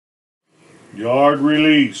Yard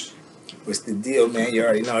release. What's the deal, man? You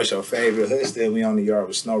already know it's your favorite hood. Still, we on the yard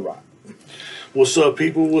with Snow Rock. What's up,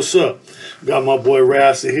 people? What's up? Got my boy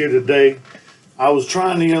Raccit here today. I was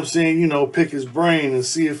trying to, pick his brain and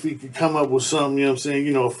see if he could come up with something,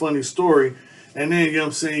 a funny story. And then,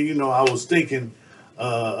 I was thinking,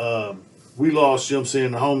 we lost, the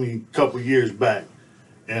homie a couple years back.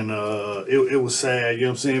 And it was sad,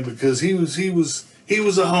 because he was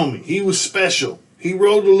a homie. He was special. He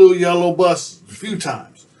rode the little yellow bus a few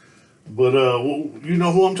times. But you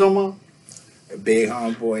know who I'm talking about? A big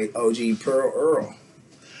homeboy, OG Pearl Earl.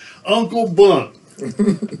 Uncle Bunk.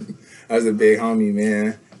 That was a big homie,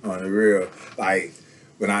 man. On the real, like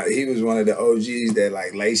he was one of the OGs that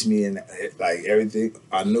like laced me in like everything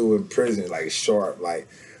I knew in prison, like sharp, like.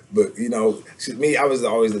 But me, I was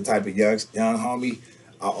always the type of young homie.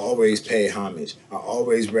 I always pay homage. I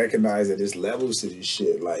always recognize that there's levels to this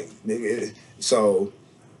shit, like nigga. So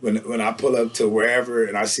when I pull up to wherever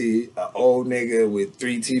and I see an old nigga with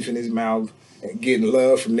 3 teeth in his mouth and getting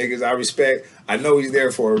love from niggas I respect, I know he's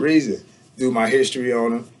there for a reason. Do my history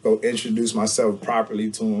on him, go introduce myself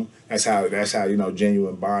properly to him. That's how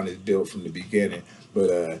genuine bond is built from the beginning.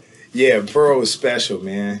 But yeah, Pearl was special,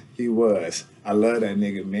 man. He was. I love that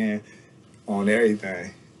nigga, man, on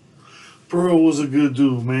everything. Pearl was a good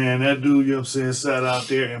dude, man. That dude, sat out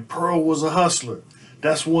there, and Pearl was a hustler.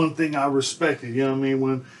 That's one thing I respected,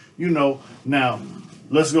 When, now,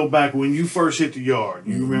 let's go back when you first hit the yard.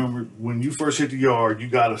 You remember when you first hit the yard, you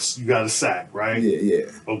got a sack, right? Yeah.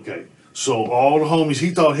 Okay. So all the homies, he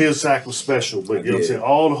thought his sack was special, but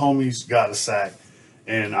all the homies got a sack,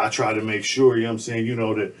 and I try to make sure, that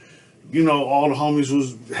all the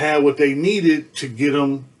homies had what they needed to get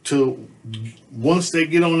them to. Once they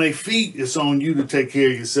get on their feet, it's on you to take care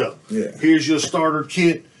of yourself. Yeah. Here's your starter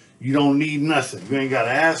kit. You don't need nothing. You ain't got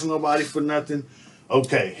to ask nobody for nothing.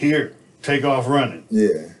 Okay, here, take off running.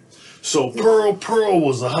 Yeah. So Pearl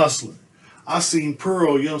was a hustler. I seen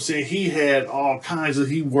Pearl, he had all kinds of,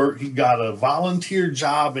 he got a volunteer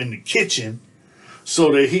job in the kitchen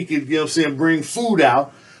so that he could, bring food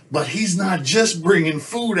out. But he's not just bringing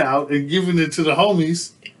food out and giving it to the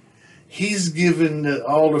homies. He's giving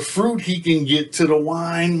all the fruit he can get to the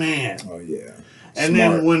wine man. Oh, yeah. And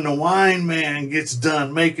then when the wine man gets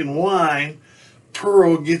done making wine,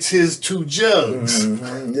 Pearl gets his 2 jugs.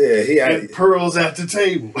 Mm-hmm. Yeah, and Pearl's at the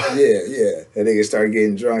table. Yeah. That nigga started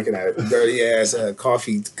getting drunk in that dirty ass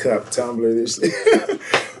coffee cup tumbler. This shit.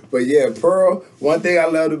 But yeah, Pearl. One thing I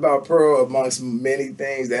loved about Pearl, amongst many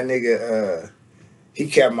things, that nigga, he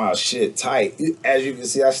kept my shit tight. As you can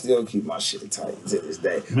see, I still keep my shit tight to this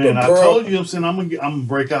day. Man, but I Pearl, told you, I'm gonna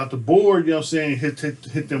break out the board.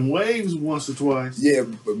 Hit them waves once or twice. Yeah,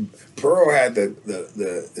 Pearl had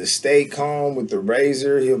the steak comb with the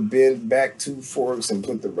razor. He'll bend back 2 forks and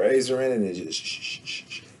put the razor in, and it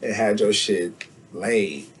just it had your shit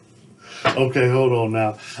laid. Okay, hold on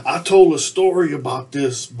now. I told a story about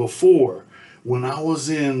this before when I was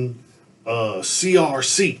in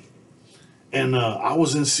CRC. And I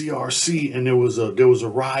was in CRC, and there was a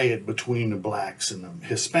riot between the blacks and the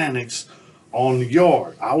Hispanics on the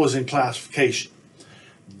yard. I was in classification.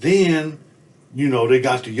 Then, they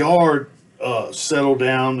got the yard settled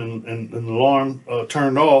down and the alarm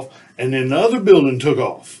turned off, and then the other building took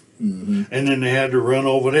off. Mm-hmm. And then they had to run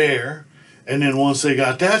over there. And then once they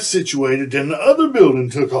got that situated, then the other building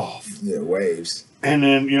took off. Yeah, waves. And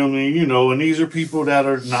then, and these are people that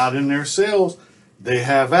are not in their cells. They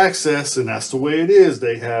have access, and that's the way it is.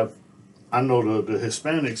 I know the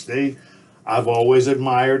Hispanics, I've always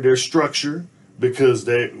admired their structure because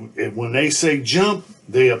when they say jump,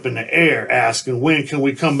 they up in the air asking, when can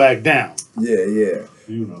we come back down? Yeah.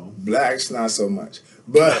 Blacks, not so much.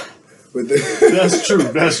 But That's true.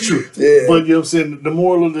 Yeah. But the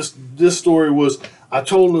moral of this story was I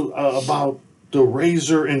told about the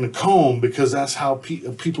razor and the comb because that's how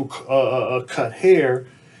people cut hair.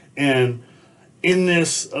 And in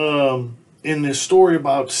this story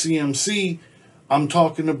about CMC, I'm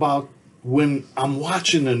talking about when I'm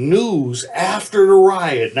watching the news after the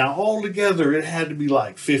riot. Now, altogether, it had to be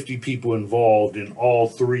like 50 people involved in all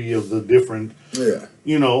 3 of the different,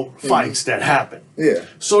 fights that happened. Yeah.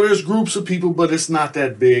 So there's groups of people, but it's not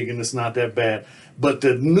that big and it's not that bad. But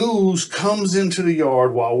the news comes into the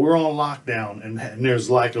yard while we're on lockdown, and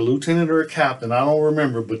there's like a lieutenant or a captain, I don't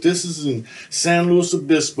remember, but this is in San Luis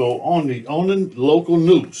Obispo on the local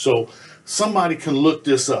news. So somebody can look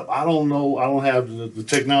this up. I don't know. I don't have the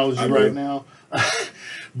technology right now.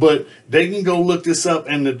 But they can go look this up,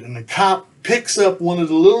 and the cop picks up one of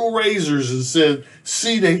the little razors and said,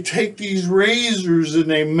 see, they take these razors and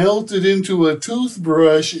they melt it into a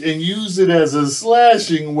toothbrush and use it as a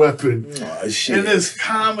slashing weapon. Oh, shit. And it's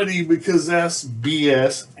comedy because that's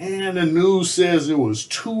BS. And the news says it was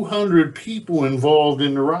 200 people involved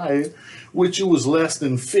in the riot, which it was less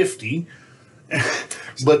than 50.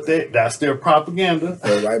 But that's their propaganda.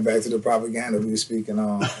 So right back to the propaganda we were speaking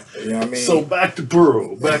on. You know what I mean? So back to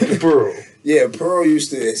Pearl. Yeah, Pearl used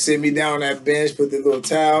to sit me down on that bench, put the little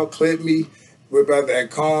towel, clip me, whip out that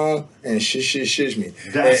comb, and shish me.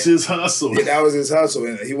 That's his hustle. Yeah, that was his hustle.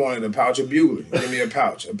 And he wanted a pouch of bugler. Give me a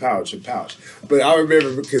pouch. But I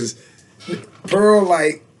remember because Pearl,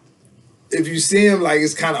 like, if you see him, like,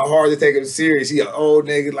 it's kind of hard to take him serious. He an old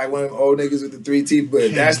nigga, like one of them old niggas with the 3 teeth,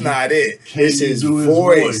 but that's not it. It's his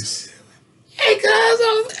voice. Hey, cuz,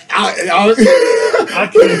 I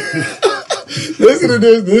can't. Listen to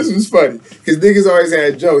this. This was funny. Because niggas always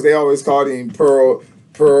had jokes. They always called him Pearl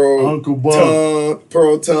Uncle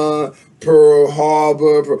Tongue, Pearl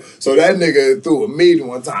Harbor. So that nigga threw a meeting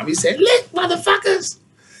one time. He said, look, motherfuckers,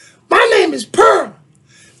 my name is Pearl.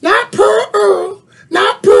 Not Pearl Earl,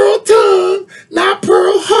 not Pearl Tongue, not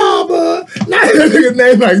Pearl Harbor. Not that nigga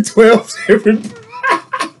named like 12 different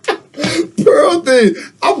Pearl thing.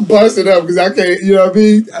 I'm busting up because I can't, you know what I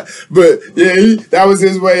mean? But yeah, that was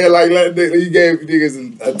his way of like letting he gave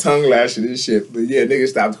niggas a tongue lashing and shit. But yeah, niggas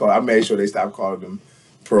stopped calling. I made sure they stopped calling them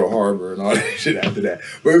Pearl Harbor and all that shit after that.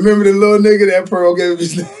 But remember the little nigga that Pearl gave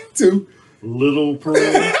his name to? Little Pearl.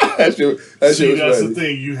 That shit was that's funny. the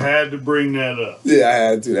thing. You had to bring that up. Yeah, I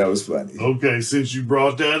had to. That was funny. Okay, since you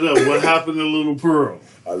brought that up, what happened to Little Pearl?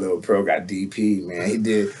 Our little Pearl got DP, man.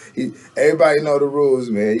 Everybody know the rules,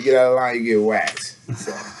 man. You get out of line, you get waxed.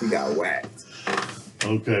 So he got waxed.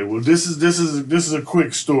 Okay, well this is a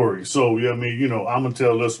quick story. So yeah, I mean, you know, I'm gonna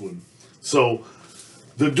tell this one. So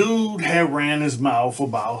the dude had ran his mouth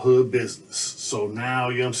about hood business. So now,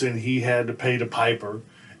 you know what I'm saying, he had to pay the piper.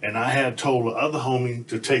 And I had told the other homie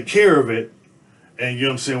to take care of it. And, you know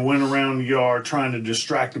what I'm saying, went around the yard trying to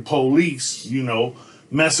distract the police, you know,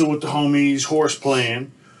 messing with the homies, horse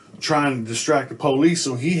playing, trying to distract the police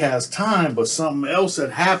so he has time. But something else had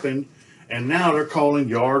happened, and now they're calling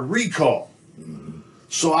yard recall.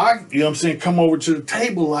 So I, you know what I'm saying, come over to the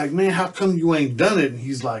table like, man, how come you ain't done it? And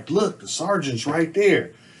he's like, look, the sergeant's right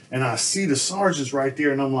there. And I see the sergeant's right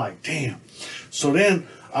there, and I'm like, damn. So then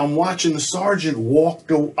I'm watching the sergeant walk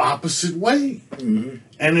the opposite way. Mm-hmm.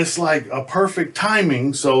 And it's like a perfect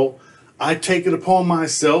timing. So I take it upon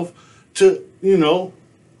myself to, you know,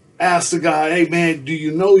 ask the guy, hey, man, do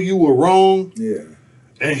you know you were wrong? Yeah.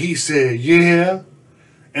 And he said, yeah.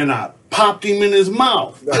 And I popped him in his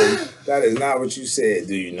mouth. That is not what you said.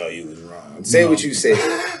 Do you know you was wrong? Say what you said.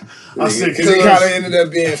 I said, because he kind of ended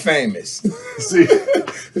up being famous. See,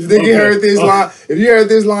 if you heard this line, if you heard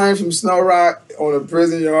this line from Snow Rock on a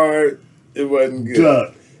prison yard, it wasn't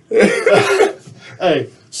good. Hey,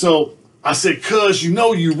 so I said, cuz you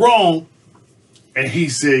know you wrong. And he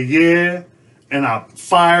said, yeah. And I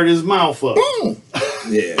fired his mouth up. Boom.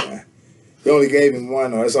 Yeah. You only gave him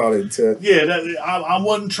one, though. That's all it took. Yeah, I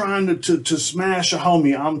wasn't trying to smash a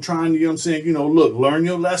homie. I'm trying to, you know what I'm saying, you know, look, learn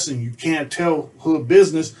your lesson. You can't tell hood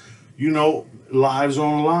business, you know, lives are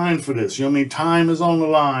on the line for this. You know what I mean? Time is on the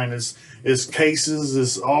line. It's cases,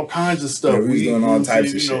 it's all kinds of stuff. Yeah, we was doing all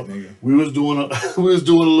types of shit, nigga. We was doing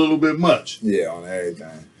a little bit much. Yeah, on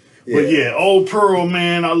everything. Yeah. But yeah, old Pearl,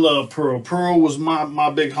 man, I love Pearl. Pearl was my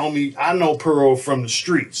big homie. I know Pearl from the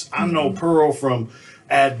streets. I know Pearl from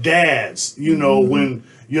at Dad's, you know, when,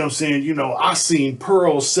 you know what I'm saying, you know, I seen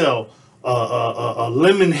Pearl sell a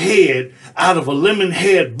lemon head out of a lemon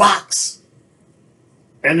head box.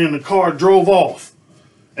 And then the car drove off.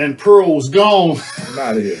 And Pearl was gone. I'm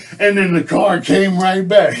out of here. And then the car came right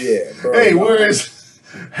back. Yeah, Pearl. Hey, where is...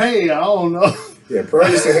 Hey, I don't know. Yeah, Pearl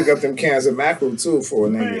used to hook up them cans of mackerel, too, for a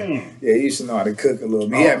nigga. Man. Yeah, he used to know how to cook a little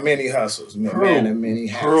bit. He had many hustles. Man of many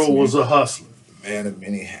hats. Pearl was a hustler. Man of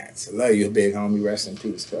many hats. I love you, big homie. Rest in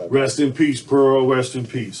peace, cuz. Rest in peace, Pearl. Rest in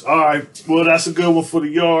peace. All right. Well, that's a good one for the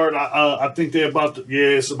yard. I think they're about to...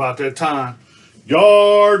 Yeah, it's about that time.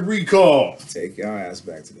 Yard recall. Take your ass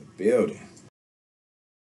back to the building.